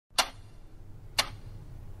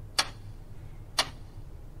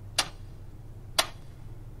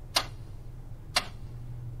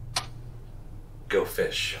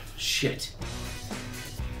fish. Shit.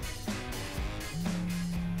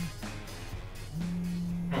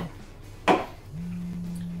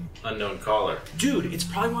 Unknown caller. Dude, it's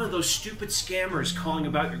probably one of those stupid scammers calling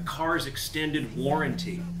about your car's extended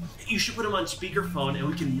warranty. You should put him on speakerphone and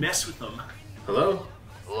we can mess with them. Hello?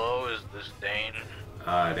 Hello, is this Dane?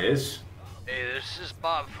 It is. Hey, this is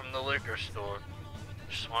Bob from the liquor store.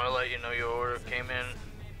 Just want to let you know your order came in.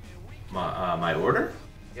 My order?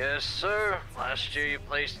 Yes, sir. Last year you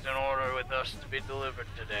placed an order with us to be delivered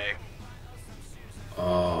today.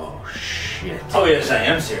 Oh, shit. Oh yes, I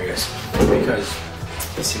am serious. Because,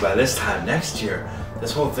 you see, by this time next year,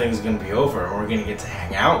 this whole thing's gonna be over and we're gonna get to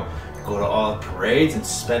hang out, go to all the parades, and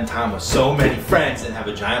spend time with so many friends and have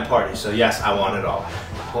a giant party. So yes, I want it all.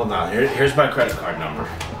 Hold on, here's my credit card number.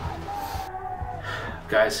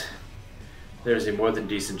 Guys, there's a more than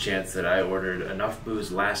decent chance that I ordered enough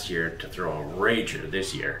booze last year to throw a rager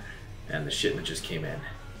this year, and the shipment just came in.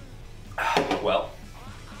 Well,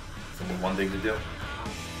 it's only one thing to do.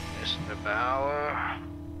 Mr. Bauer.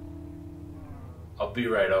 I'll be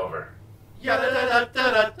right over.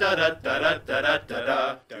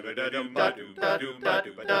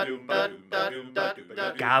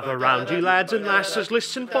 Gather round, ye lads and lasses,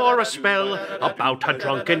 listen for a spell about a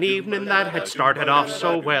drunken evening that had started off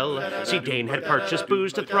so well. See, Dane had purchased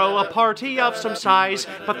booze to throw a party of some size,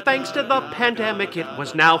 but thanks to the pandemic, it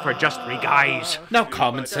was now for just 3 guys. Now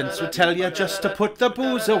common sense would tell you just to put the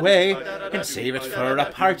booze away and save it for a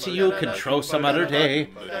party you can throw some other day.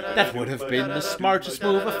 That would have been the smartest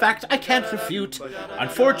move, a fact I can't refute.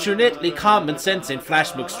 Unfortunately, common sense ain't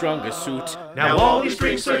Flashmook's strongest suit. Now all these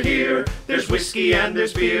drinks are here, there's whiskey and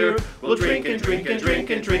there's beer. We'll drink and drink and drink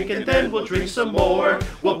and drink and then we'll drink some more.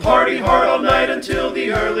 We'll party hard all night until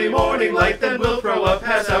the early morning light, then we'll throw up,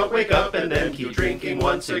 pass out, wake up and then keep drinking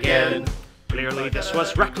once again. Clearly this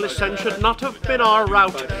was reckless and should not have been our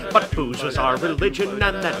route, but booze was our religion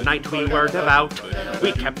and that night we were devout.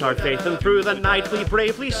 We kept our faith and through the night we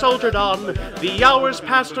bravely soldiered on. The hours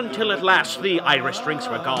passed until at last the Irish drinks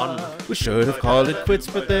were gone. We should have called it quits,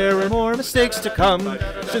 but there were more mistakes to come.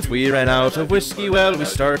 Since we ran out of whiskey, well, we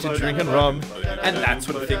started drinking rum. And that's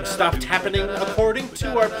when things stopped happening according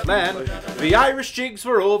to our plan. The Irish jigs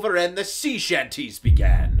were over and the sea shanties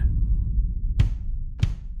began.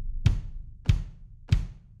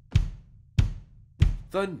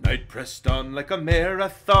 The night pressed on like a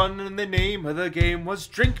marathon, and the name of the game was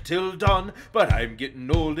Drink Till Dawn. But I'm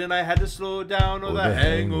getting old and I had to slow down, or the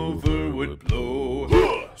hangover would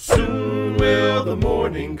blow. Soon will the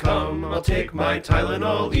morning come, I'll take my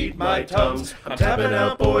Tylenol, eat my Tums. I'm tapping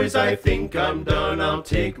out, boys, I think I'm done, I'll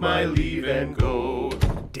take my leave and go.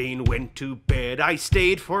 Dane went to bed, I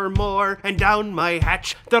stayed for more, and down my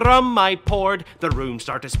hatch the rum I poured. The room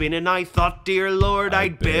started spinning, I thought, dear Lord,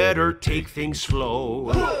 I'd better take things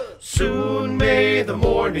slow. Soon may the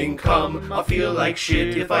morning come, I'll feel like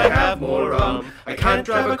shit if I have more rum. I can't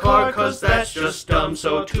drive a car 'cause that's just dumb,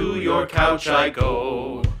 so to your couch I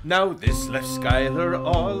go. Now this left Schuyler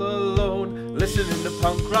all alone, listening to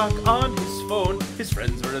punk rock on his phone. His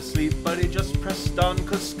friends were asleep, but he just pressed on,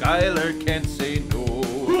 'cause Schuyler can't say no.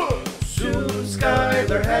 Soon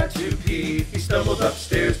Schuyler had to pee, he stumbled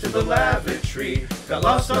upstairs to the lavatory. Got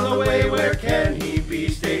lost on the way, where can he be?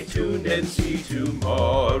 Stay tuned and see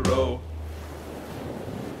tomorrow.